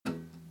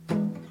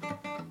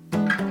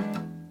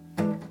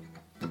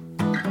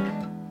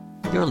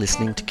You're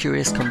listening to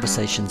Curious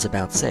Conversations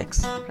About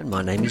Sex, and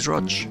my name is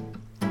Rog.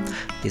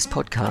 This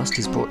podcast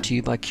is brought to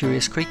you by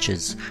Curious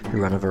Creatures, who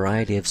run a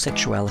variety of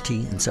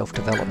sexuality and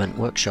self-development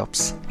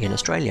workshops in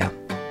Australia.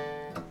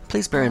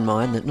 Please bear in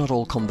mind that not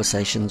all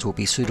conversations will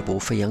be suitable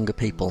for younger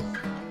people.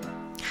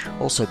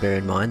 Also bear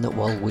in mind that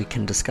while we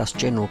can discuss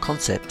general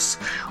concepts,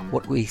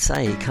 what we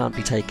say can't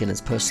be taken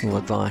as personal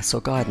advice or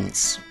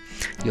guidance.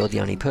 You're the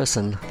only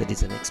person that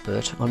is an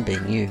expert on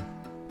being you.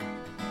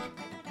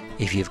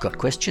 If you've got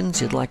questions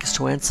you'd like us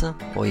to answer,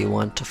 or you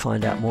want to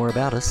find out more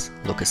about us,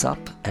 look us up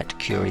at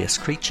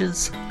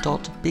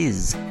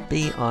curiouscreatures.biz,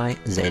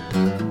 B-I-Z.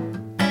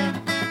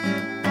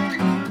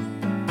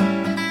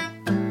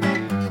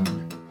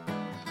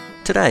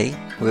 Today,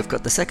 we've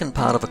got the second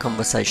part of a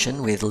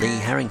conversation with Lee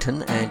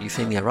Harrington and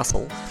Euphemia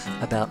Russell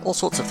about all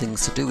sorts of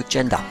things to do with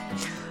gender,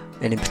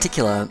 and in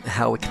particular,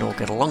 how we can all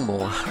get along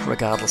more,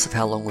 regardless of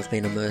how long we've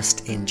been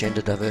immersed in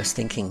gender-diverse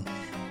thinking.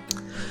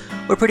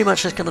 We're pretty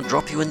much just going to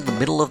drop you in the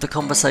middle of the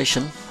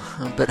conversation,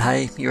 but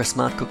hey, you're a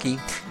smart cookie,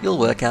 you'll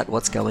work out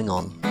what's going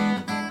on.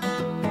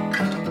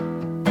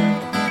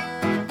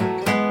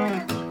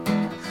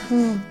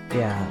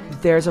 Yeah,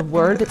 there's a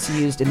word that's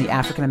used in the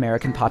African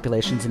American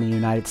populations in the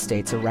United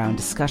States around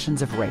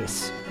discussions of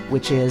race,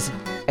 which is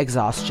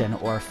exhaustion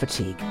or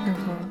fatigue,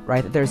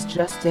 right? There's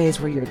just days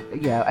where you're,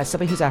 as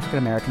somebody who's African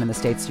American in the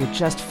States, you're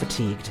just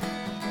fatigued.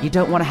 You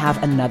don't want to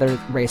have another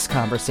race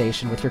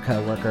conversation with your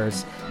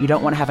coworkers. You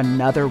don't want to have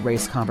another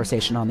race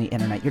conversation on the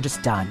internet. You're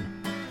just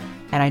done.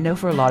 And I know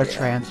for a lot of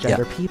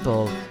transgender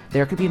people,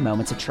 there could be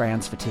moments of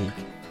trans fatigue.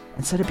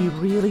 And so to be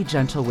really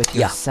gentle with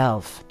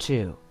yourself,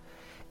 too.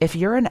 If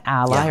you're an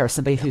ally or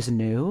somebody who's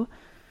new,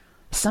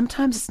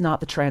 sometimes it's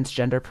not the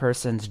transgender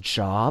person's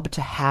job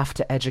to have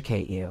to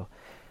educate you.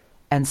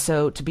 And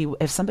so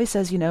if somebody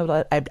says,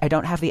 I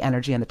don't have the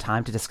energy and the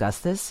time to discuss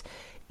this,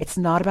 it's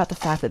not about the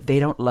fact that they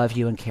don't love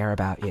you and care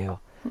about you.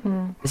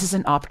 This is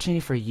an opportunity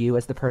for you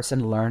as the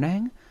person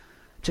learning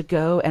to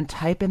go and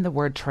type in the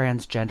word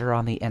transgender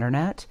on the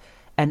internet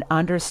and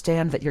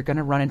understand that you're going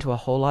to run into a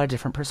whole lot of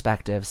different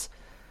perspectives.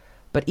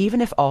 But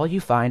even if all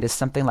you find is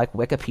something like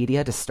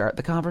Wikipedia to start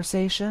the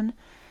conversation,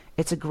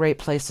 it's a great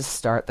place to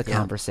start the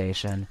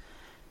conversation.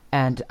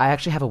 And I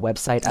actually have a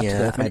website up to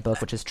go with my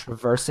book, which is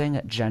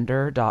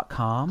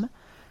traversinggender.com.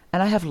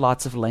 And I have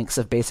lots of links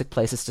of basic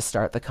places to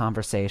start the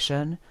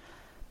conversation.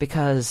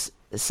 Because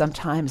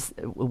sometimes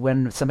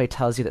when somebody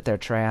tells you that they're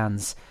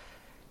trans,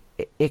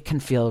 it can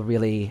feel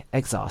really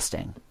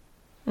exhausting.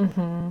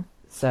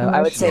 So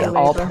I would say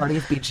all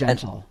parties be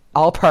gentle.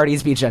 All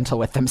parties be gentle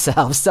with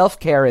themselves.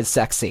 Self-care is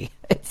sexy.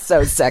 It's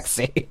so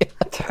sexy.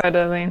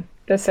 Totally.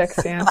 The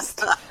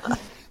sexiest.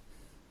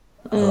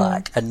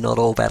 And not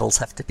all battles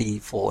have to be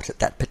fought at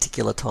that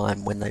particular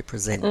time when they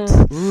present.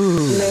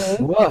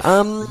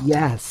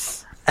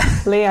 Yes.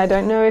 Lee, I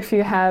don't know if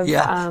you have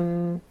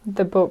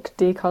the book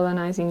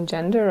Decolonizing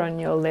Gender on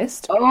your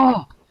list.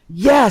 Oh,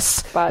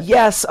 yes.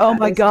 Yes. Oh,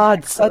 my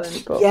God.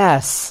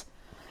 Yes.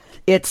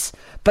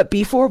 But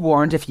be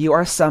forewarned, if you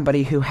are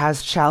somebody who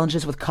has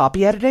challenges with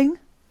copy editing,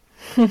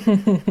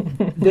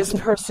 this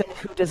person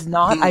who does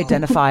not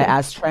identify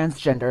as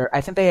transgender,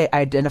 I think they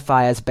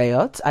identify as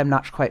Bayot. I'm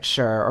not quite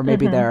sure. Or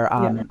maybe they're,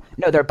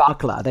 they're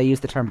Bakla. They use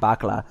the term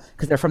Bakla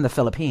because they're from the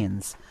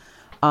Philippines.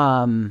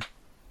 And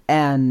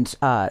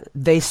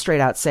they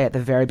straight out say at the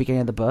very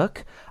beginning of the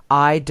book,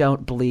 I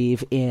don't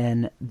believe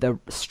in the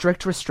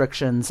strict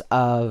restrictions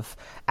of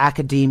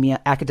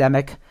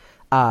academic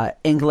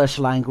English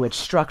language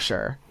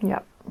structure.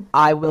 Yep.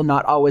 I will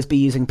not always be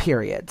using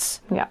periods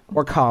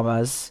or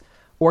commas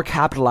or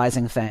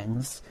capitalizing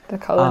things. The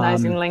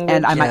colonizing language.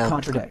 And I might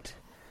contradict.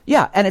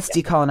 Yeah, and it's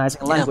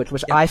decolonizing language,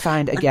 which I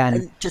find,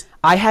 again,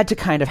 I had to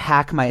kind of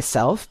hack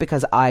myself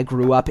because I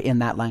grew up in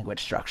that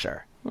language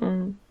structure.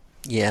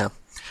 Yeah.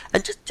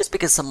 And just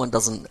because someone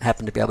doesn't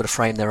happen to be able to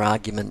frame their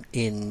argument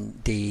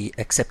in the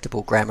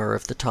acceptable grammar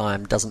of the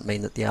time doesn't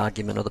mean that the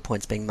argument or the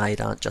points being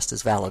made aren't just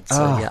as valid.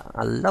 So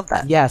I love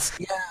that. Yes.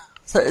 Yeah.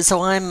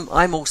 So I'm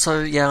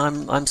also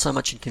I'm so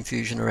much in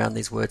confusion around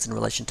these words in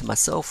relation to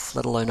myself,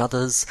 let alone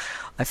others.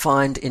 I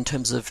find in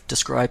terms of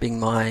describing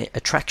my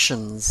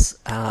attractions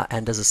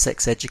and as a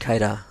sex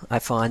educator, I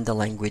find the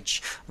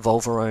language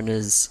vulva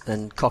owners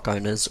and cock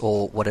owners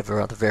or whatever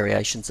other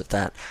variations of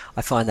that,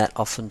 I find that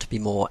often to be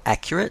more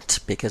accurate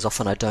because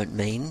often I don't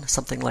mean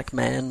something like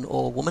man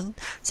or woman.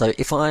 So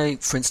if I,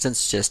 for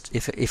instance,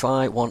 if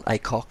I want a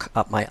cock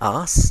up my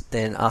arse,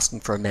 then asking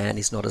for a man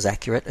is not as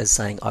accurate as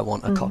saying I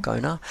want a cock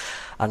owner.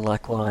 And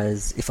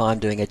likewise, if I'm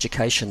doing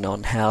education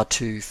on how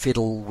to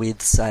fiddle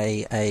with,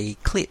 say, a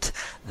clit,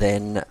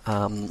 then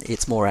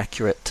it's more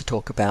accurate to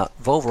talk about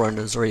vulva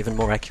owners or even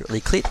more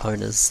accurately clit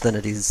owners than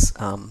it is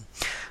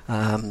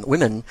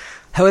women.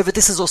 However,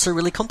 this is also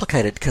really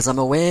complicated because I'm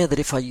aware that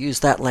if I use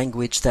that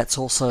language, that's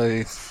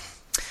also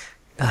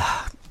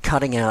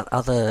cutting out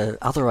other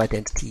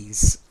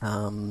identities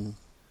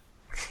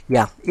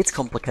Yeah, it's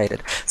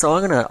complicated. So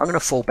I'm gonna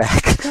fall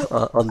back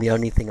on the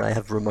only thing I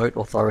have remote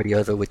authority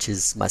over, which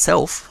is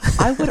myself.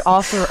 I would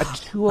offer a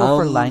tool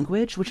for um,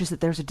 language, which is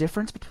that there's a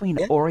difference between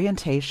yeah,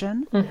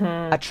 orientation,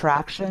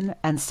 attraction,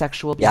 and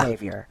sexual yeah,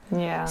 behavior.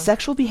 Yeah.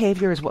 Sexual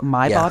behavior is what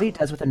my yeah, body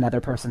does with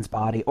another person's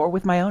body or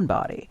with my own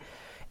body.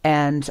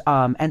 And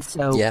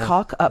so yeah,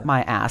 cock up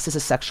my ass is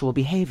a sexual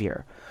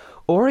behavior.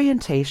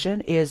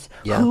 Orientation is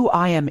yeah, who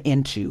I am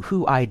into,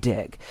 who I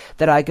dig.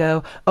 That I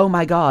go, oh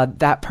my God,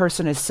 that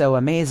person is so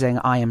amazing,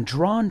 I am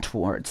drawn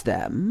towards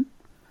them.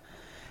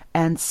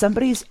 And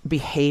somebody's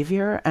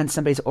behavior and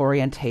somebody's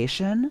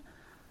orientation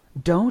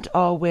don't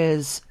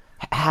always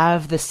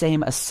have the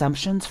same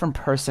assumptions from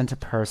person to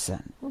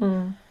person.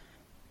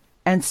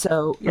 And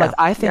so, like, yeah,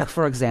 I think, yeah,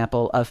 for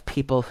example, of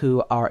people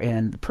who are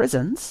in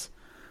prisons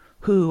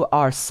who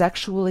are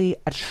sexually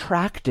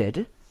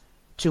attracted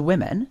to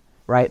women,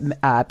 right?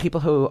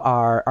 People who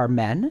are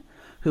men,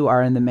 who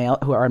are in the male,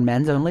 who are in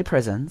men's only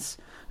prisons,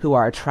 who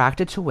are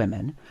attracted to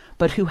women,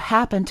 but who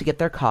happen to get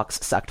their cocks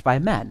sucked by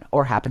men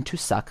or happen to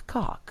suck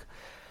cock.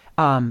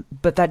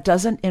 But that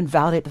doesn't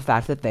invalidate the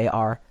fact that they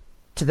are,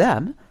 to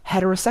them,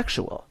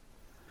 heterosexual,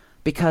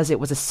 because it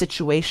was a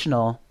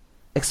situational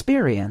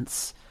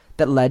experience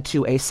that led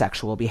to a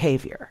sexual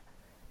behavior.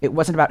 It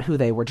wasn't about who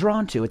they were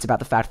drawn to. It's about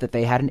the fact that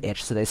they had an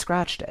itch, so they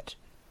scratched it.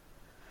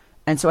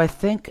 And so I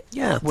think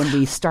yeah. when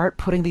we start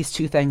putting these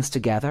two things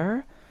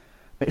together,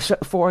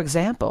 for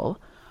example,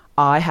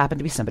 I happen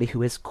to be somebody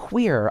who is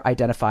queer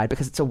identified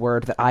because it's a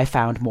word that I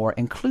found more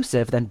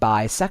inclusive than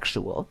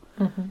bisexual,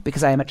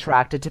 because I am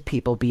attracted to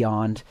people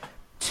beyond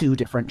two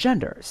different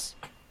genders.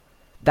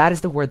 That is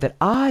the word that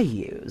I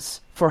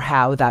use for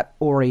how that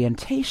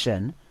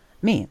orientation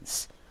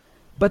means.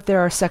 But there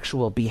are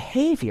sexual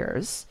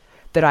behaviors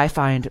that I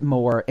find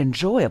more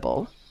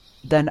enjoyable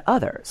than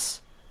others.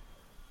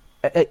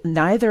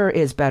 Neither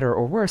is better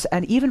or worse.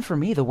 And even for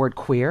me, the word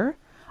queer,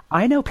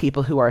 I know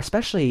people who are,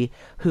 especially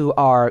who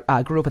are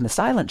grew up in the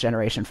silent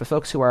generation, for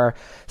folks who are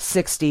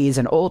 60s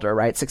and older,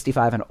 right,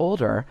 65 and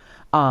older,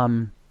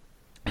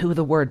 who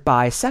the word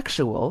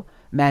bisexual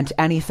meant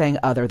anything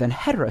other than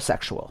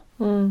heterosexual.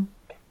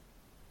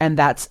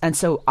 And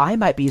so I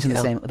might be using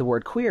the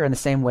word queer in the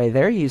same way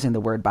they're using the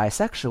word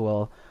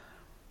bisexual.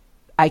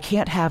 I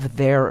can't have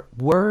their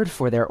word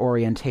for their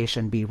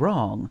orientation be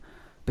wrong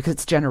because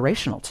it's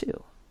generational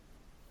too.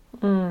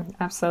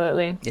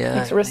 Absolutely.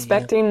 Yeah, It's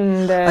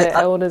respecting the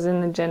I- elders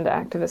in the gender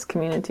activist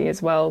community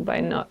as well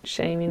by not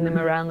shaming them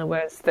around the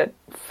words that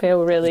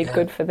feel really Yeah.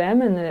 good for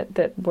them and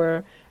that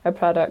were a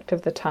product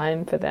of the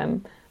time for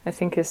them. I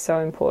think is so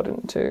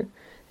important too.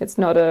 It's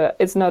not a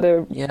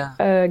yeah.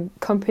 a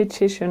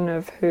competition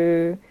of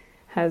who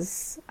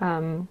has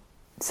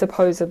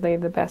supposedly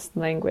the best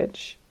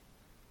language.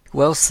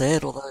 Well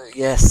said, although,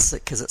 yes,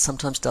 because it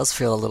sometimes does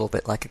feel a little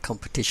bit like a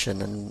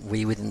competition, and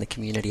we within the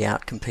community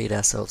outcompete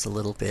ourselves a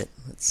little bit.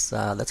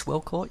 That's well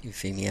caught,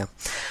 Euphemia.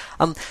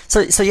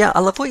 So yeah, I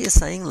love what you're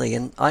saying, Lee,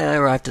 and I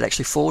arrived at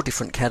actually 4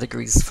 different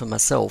categories for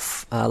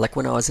myself. Like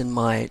when I was in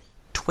my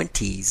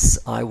 20s,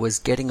 I was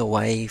getting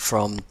away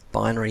from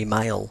binary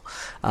male,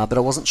 but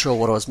I wasn't sure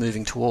what I was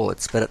moving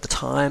towards. But at the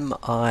time,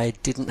 I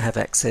didn't have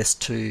access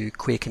to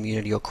queer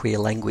community or queer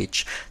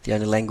language. The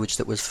only language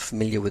that was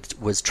familiar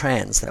with was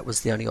trans. That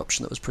was the only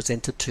option that was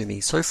presented to me.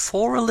 So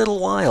for a little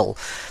while,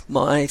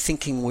 my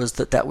thinking was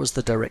that that was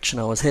the direction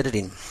I was headed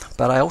in.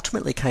 But I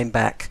ultimately came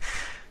back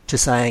to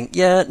saying,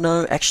 yeah,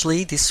 no,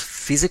 actually this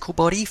physical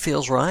body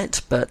feels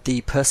right, but the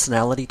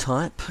personality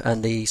type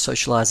and the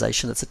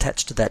socialization that's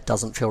attached to that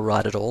doesn't feel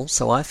right at all.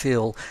 So I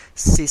feel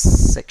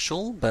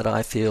cis-sexual, but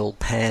I feel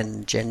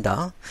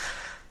pan-gender.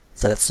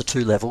 So that's the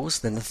 2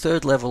 levels. Then the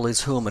 3rd level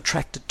is who I'm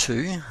attracted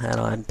to,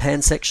 and I'm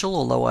pansexual,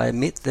 although I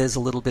admit there's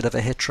a little bit of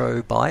a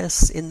hetero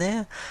bias in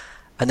there.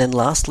 And then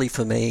lastly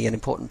for me, an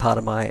important part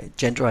of my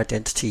gender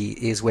identity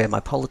is where my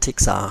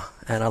politics are.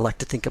 And I like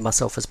to think of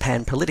myself as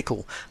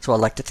pan-political. So I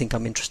like to think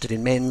I'm interested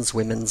in men's,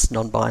 women's,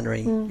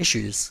 non-binary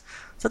issues.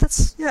 So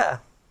that's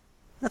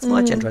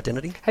my gender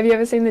identity. Have you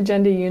ever seen the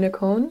Gender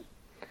Unicorn?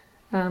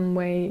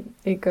 Where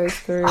it goes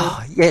through...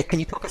 Oh, yeah, can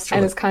you talk us through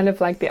And it? it's kind of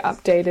like the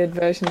updated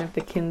version of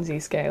the Kinsey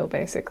scale,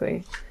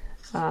 basically.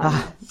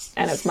 And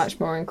it's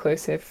much more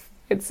inclusive.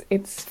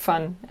 It's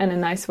fun and a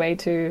nice way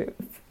to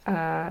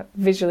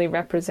visually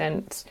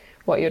represent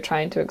what you're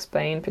trying to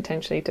explain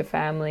potentially to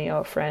family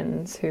or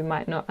friends who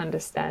might not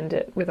understand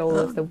it with all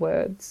of the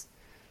words.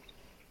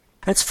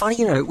 It's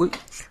funny,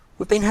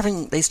 we've been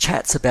having these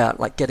chats about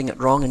like getting it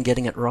wrong and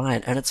getting it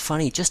right, and it's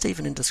funny, just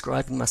even in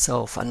describing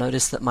myself, I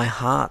noticed that my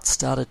heart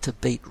started to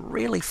beat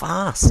really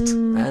fast,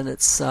 and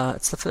it's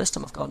the first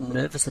time I've gotten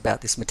nervous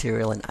about this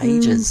material in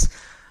ages.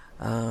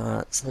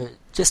 So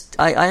just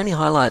I only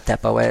highlight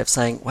that by way of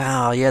saying,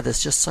 wow, yeah,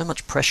 there's just so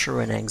much pressure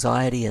and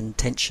anxiety and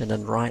tension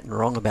and right and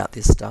wrong about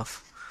this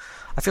stuff.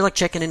 I feel like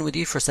checking in with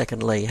you for a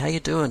second, Lee. How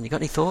you doing? You got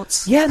any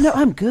thoughts? Yeah, no,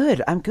 I'm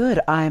good.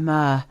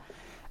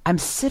 I'm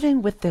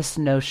sitting with this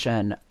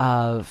notion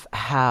of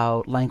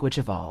how language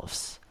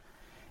evolves,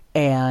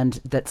 and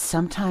that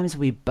sometimes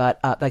we butt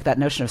up. Like that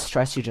notion of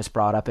stress you just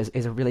brought up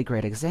is a really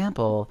great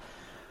example.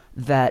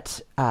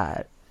 that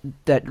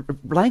that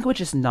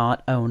language is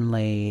not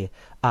only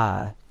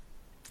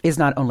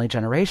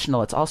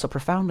generational, it's also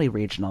profoundly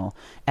regional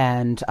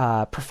and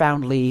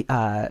profoundly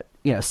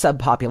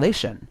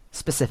subpopulation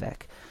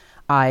specific.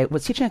 I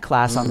was teaching a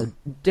class on the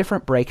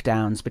different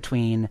breakdowns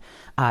between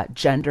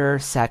gender,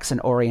 sex, and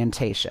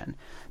orientation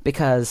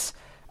because,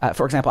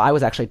 for example, I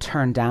was actually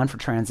turned down for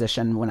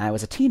transition when I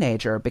was a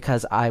teenager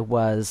because I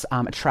was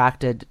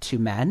attracted to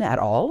men at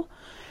all,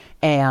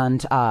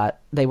 and I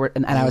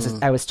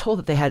was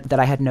told that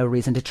I had no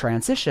reason to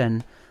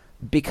transition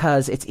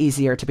because it's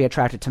easier to be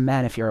attracted to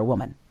men if you're a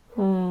woman.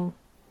 Wow.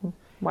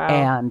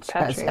 And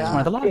as one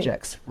of the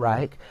logics,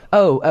 right?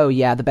 Oh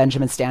yeah, the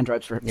Benjamin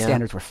standards were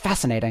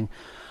fascinating.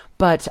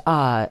 But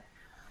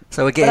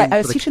so again, I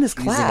was teaching this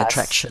class.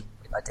 Attraction,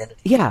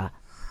 identity. Yeah,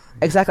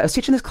 exactly. I was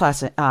teaching this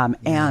class,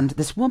 and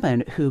this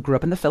woman who grew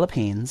up in the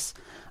Philippines,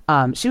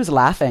 she was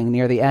laughing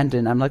near the end,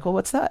 and I'm like, "Well,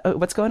 what's that?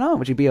 What's going on?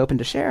 Would you be open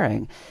to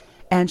sharing?"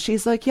 And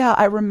she's like, "Yeah,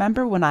 I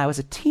remember when I was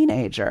a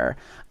teenager,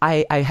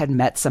 I had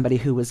met somebody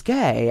who was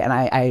gay, and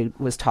I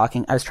was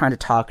trying to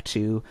talk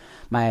to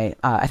my,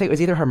 I think it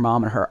was either her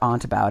mom or her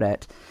aunt about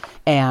it,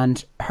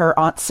 and her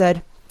aunt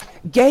said,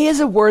 'Gay is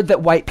a word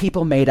that white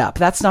people made up.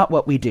 That's not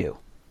what we do.'"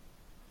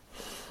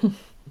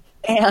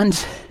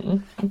 And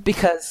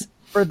because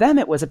for them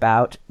it was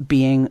about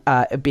being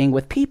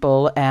with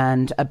people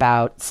and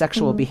about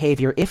sexual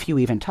behavior, if you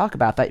even talk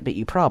about that, but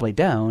you probably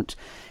don't.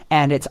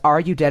 And it's, are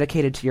you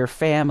dedicated to your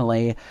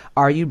family?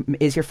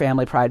 Is your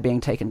family pride being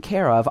taken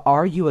care of?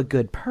 Are you a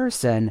good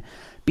person?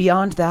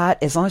 Beyond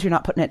that, as long as you're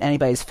not putting it in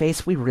anybody's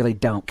face, we really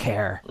don't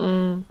care.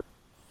 And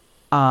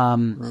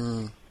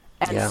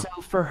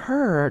so for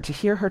her, to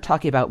hear her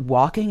talking about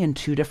walking in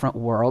two different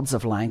worlds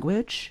of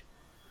language,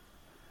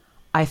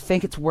 I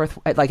think it's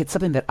it's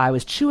something that I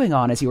was chewing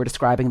on as you were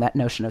describing that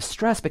notion of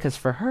stress, because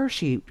for her,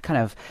 she kind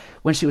of,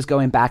 when she was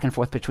going back and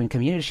forth between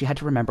communities, she had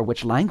to remember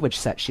which language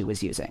set she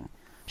was using.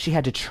 She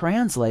had to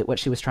translate what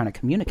she was trying to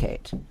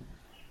communicate.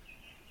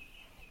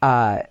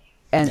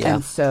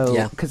 And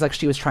so, because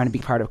she was trying to be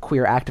part of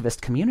queer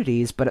activist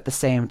communities, but at the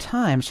same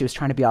time, she was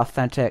trying to be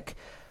authentic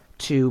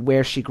to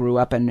where she grew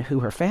up and who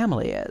her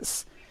family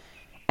is.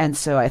 And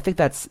so I think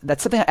that's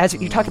something, as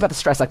you talk about the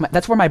stress,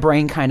 that's where my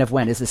brain kind of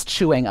went, is this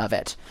chewing of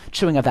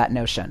that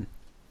notion.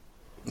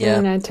 Yeah.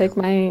 And I take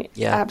my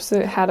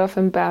absolute hat off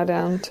and bow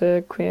down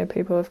to queer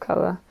people of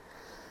color.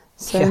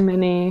 So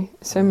many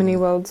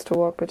worlds to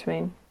walk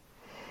between.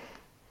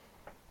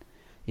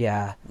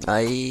 Yeah.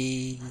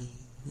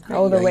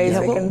 All the ways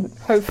we can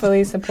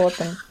hopefully support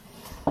them.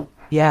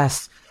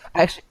 Yes.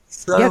 Actually,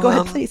 go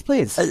ahead,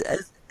 please.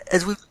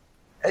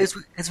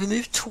 As we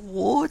move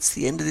towards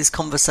the end of this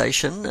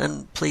conversation,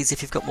 and please,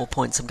 if you've got more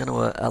points, I'm going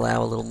to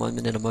allow a little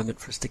moment in a moment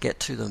for us to get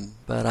to them.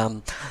 But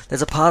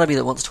there's a part of me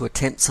that wants to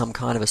attempt some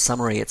kind of a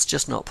summary. It's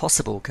just not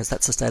possible because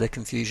that's the state of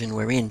confusion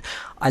we're in.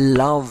 I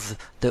love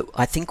that.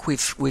 I think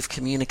we've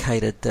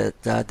communicated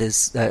that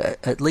there's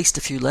at least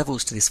a few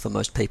levels to this for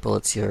most people.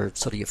 It's your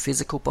sort of your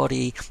physical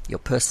body, your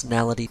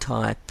personality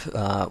type,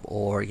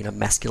 or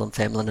masculine,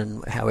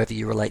 feminine, however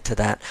you relate to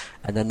that,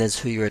 and then there's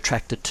who you're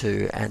attracted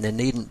to, and there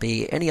needn't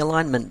be any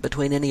alignment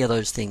between any of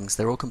those things.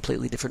 They're all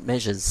completely different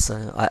measures.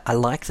 So I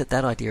like that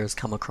idea has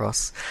come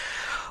across.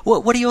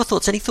 What are your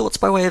thoughts? Any thoughts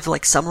by way of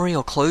summary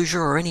or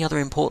closure or any other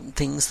important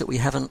things that we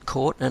haven't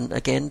caught? And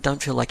again,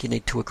 don't feel like you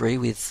need to agree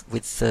with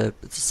the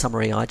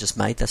summary I just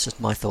made. That's just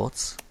my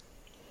thoughts.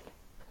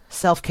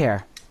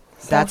 Self-care.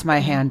 That's my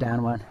hand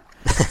down one.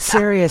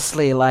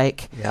 Seriously,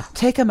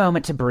 take a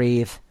moment to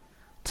breathe.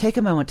 Take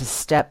a moment to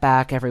step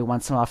back every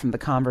once in a while from the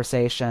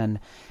conversation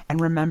and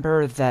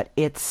remember that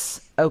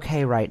it's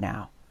okay right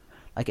now.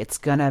 It's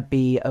gonna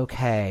be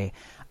okay.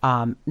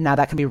 Now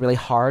that can be really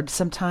hard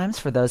sometimes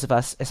for those of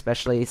us,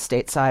 especially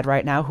stateside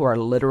right now, who are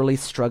literally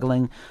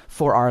struggling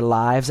for our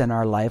lives and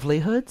our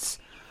livelihoods.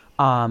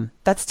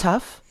 That's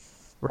tough,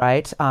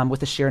 right? With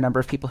the sheer number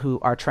of people who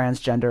are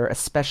transgender,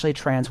 especially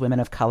trans women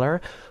of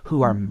color,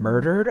 who are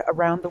murdered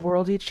around the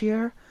world each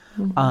year.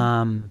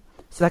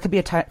 So that could be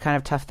a kind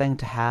of tough thing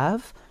to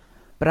have.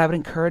 But I would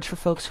encourage for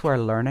folks who are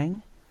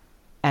learning,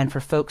 and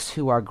for folks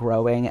who are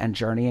growing and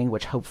journeying,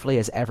 which hopefully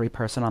is every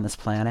person on this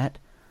planet,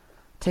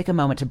 take a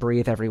moment to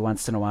breathe every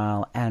once in a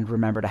while and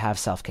remember to have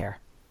self-care.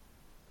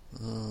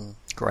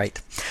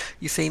 Great.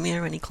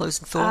 Euphemia, any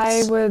closing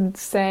thoughts? I would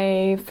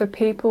say for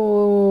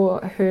people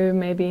who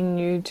may be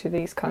new to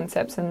these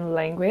concepts and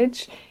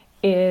language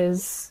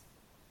is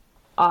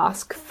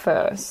ask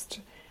first.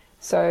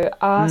 So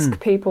ask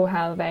people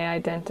how they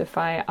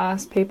identify,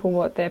 ask people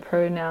what their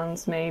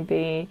pronouns may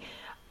be.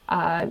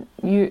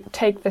 You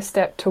take the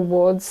step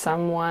towards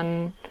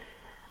someone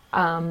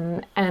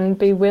and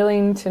be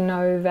willing to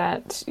know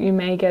that you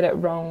may get it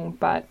wrong,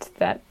 but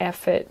that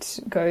effort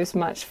goes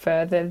much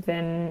further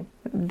than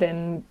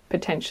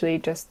potentially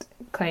just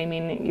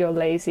claiming you're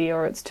lazy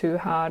or it's too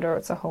hard or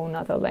it's a whole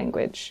nother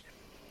language,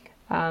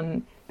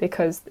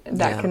 because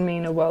that can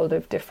mean a world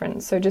of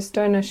difference. So just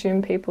don't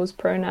assume people's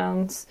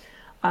pronouns.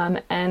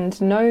 and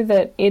know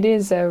that it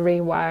is a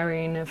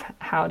rewiring of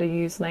how to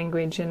use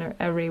language and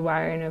a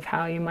rewiring of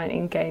how you might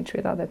engage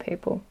with other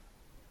people.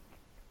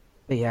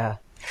 Yeah.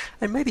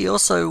 And maybe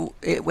also,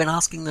 when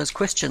asking those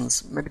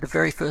questions, maybe the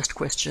very first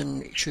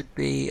question should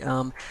be,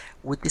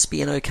 would this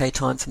be an okay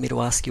time for me to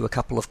ask you a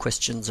couple of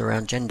questions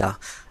around gender,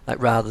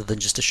 rather than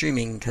just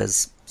assuming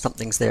because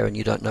something's there and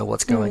you don't know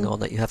what's going on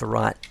that you have a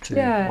right to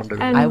wander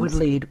in. I would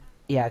lead...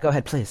 Yeah, go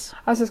ahead, please.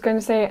 I was just going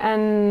to say,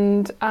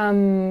 and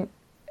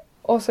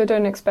also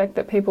don't expect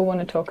that people want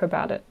to talk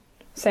about it.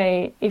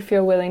 Say, if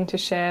you're willing to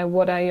share,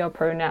 what are your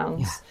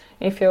pronouns?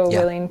 Yeah. If you're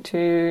willing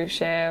to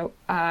share,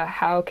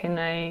 how can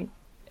I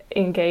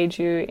engage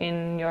you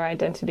in your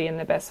identity in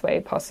the best way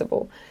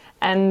possible,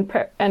 and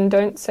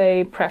don't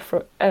say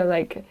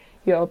like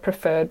your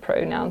preferred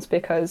pronouns,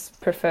 because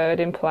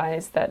preferred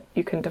implies that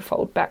you can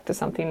default back to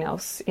something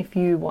else if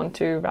you want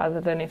to,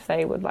 rather than if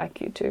they would like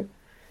you to.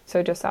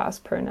 So just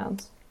ask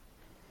pronouns.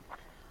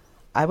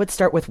 I would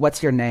start with,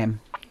 what's your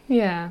name?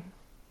 Yeah.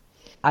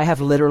 I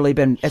have literally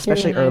been,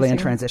 especially early in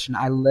transition,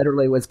 I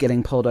literally was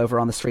getting pulled over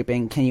on the street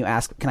being, can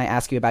I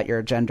ask you about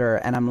your gender?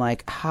 And I'm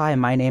like, hi,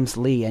 my name's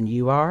Lee, and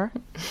you are?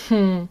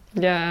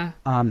 Yeah.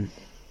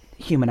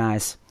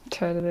 Humanize.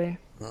 Totally.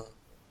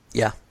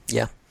 Yeah.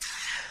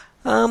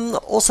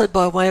 Also,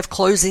 by way of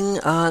closing,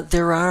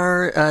 there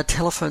are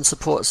telephone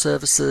support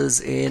services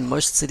in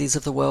most cities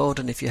of the world,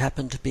 and if you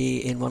happen to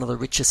be in one of the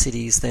richer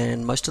cities,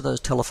 then most of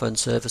those telephone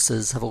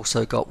services have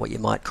also got what you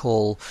might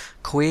call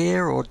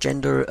queer or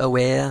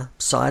gender-aware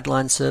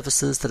sideline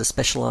services that are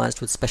specialised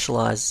with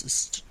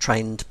specialised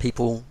trained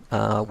people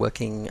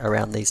working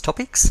around these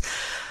topics.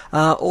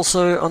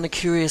 Also, on the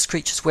Curious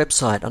Creatures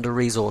website, under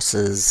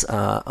resources,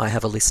 I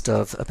have a list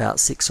of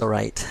about 6 or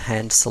 8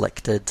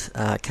 hand-selected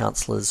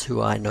counsellors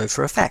who I know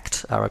for a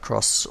fact are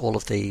across all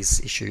of these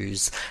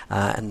issues,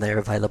 and they're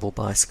available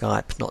by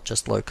Skype, not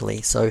just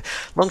locally. So,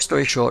 long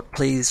story short,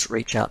 please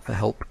reach out for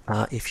help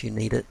if you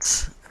need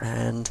it.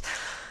 And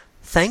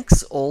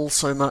thanks all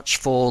so much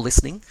for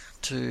listening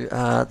to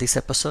this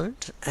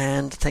episode,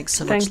 and thanks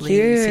so much,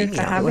 Lee. Thank you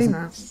for having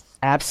us.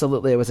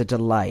 Absolutely, it was a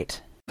delight.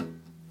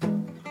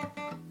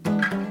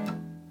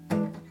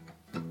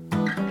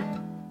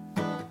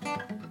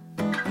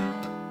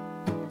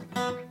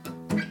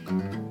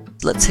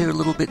 Let's hear a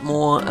little bit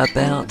more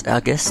about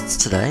our guests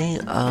today.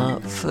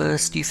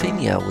 First,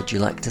 Euphemia, would you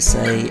like to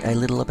say a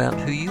little about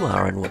who you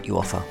are and what you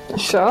offer?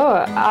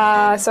 Sure.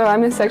 So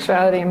I'm a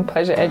sexuality and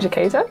pleasure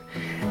educator,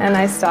 and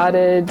I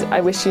started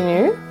I Wish You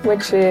Knew,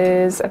 which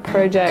is a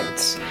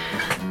project,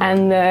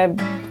 and the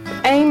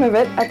aim of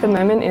it at the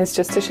moment is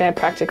just to share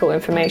practical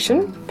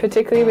information,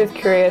 particularly with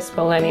curious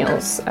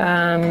millennials,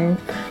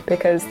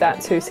 because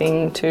that's who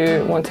seem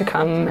to want to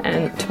come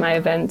to my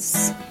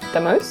events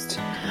the most.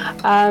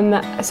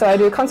 So I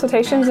do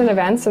consultations and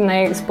events, and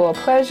they explore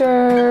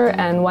pleasure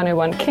and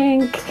 101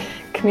 kink,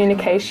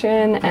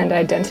 communication and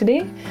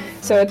identity.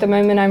 So at the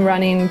moment I'm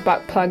running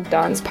butt plug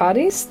dance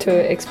parties to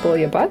explore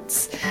your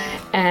butts,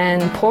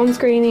 and porn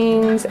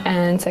screenings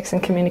and sex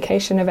and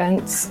communication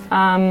events.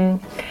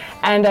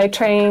 And I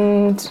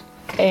trained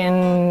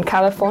in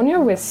California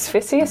with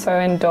SFISI, so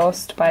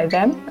endorsed by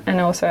them,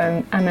 and also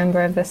I'm a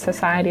member of the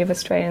Society of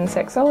Australian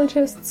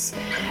Sexologists,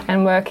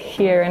 and work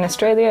here in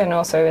Australia and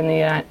also in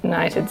the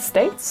United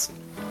States.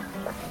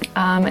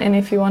 And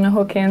if you want to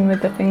hook in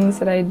with the things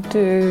that I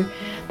do,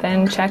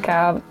 then check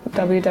out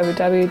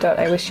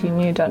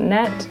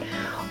www.iwishyouKnew.net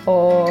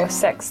or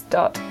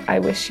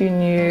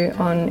sex.iwishyouKnew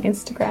on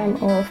Instagram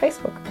or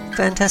Facebook.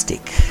 Fantastic.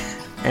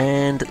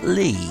 And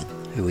Lee,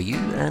 who are you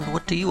and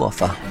what do you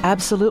offer?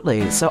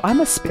 Absolutely. So I'm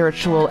a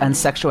spiritual and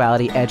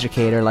sexuality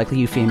educator like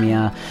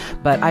Euphemia,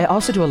 but I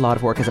also do a lot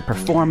of work as a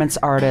performance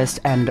artist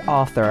and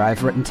author.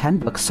 I've written 10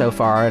 books so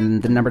far,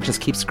 and the number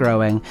just keeps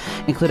growing,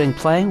 including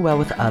Playing Well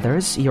with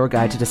Others, Your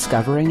Guide to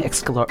Discovering,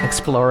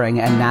 Exploring,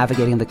 and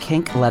Navigating the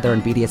Kink, Leather,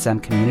 and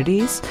BDSM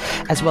communities,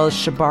 as well as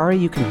Shibari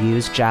You Can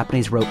Use,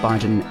 Japanese rope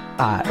bondage and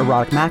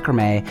erotic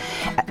macrame,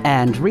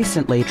 and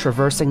recently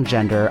Traversing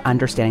Gender,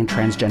 Understanding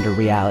Transgender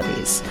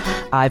Realities.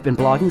 I've been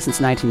blogging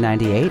since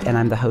 1998, and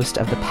I'm the host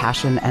of the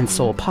Passion and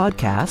Soul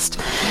podcast.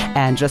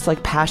 And just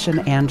like Passion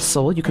and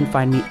Soul, you can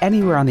find me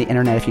anywhere on the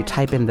internet if you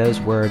type in those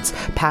words,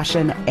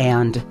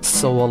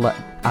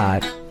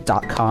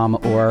 passionandsoul.com,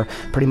 or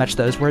pretty much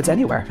those words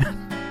anywhere.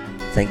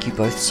 Thank you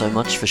both so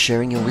much for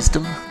sharing your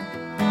wisdom.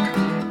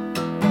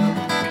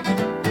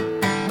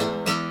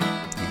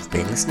 You've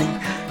been listening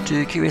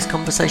to Curious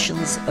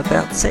Conversations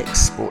About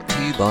Sex, brought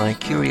to you by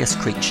Curious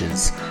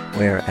Creatures.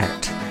 We're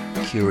at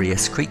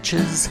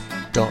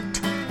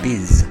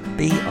curiouscreatures.biz,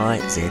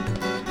 B-I-Z.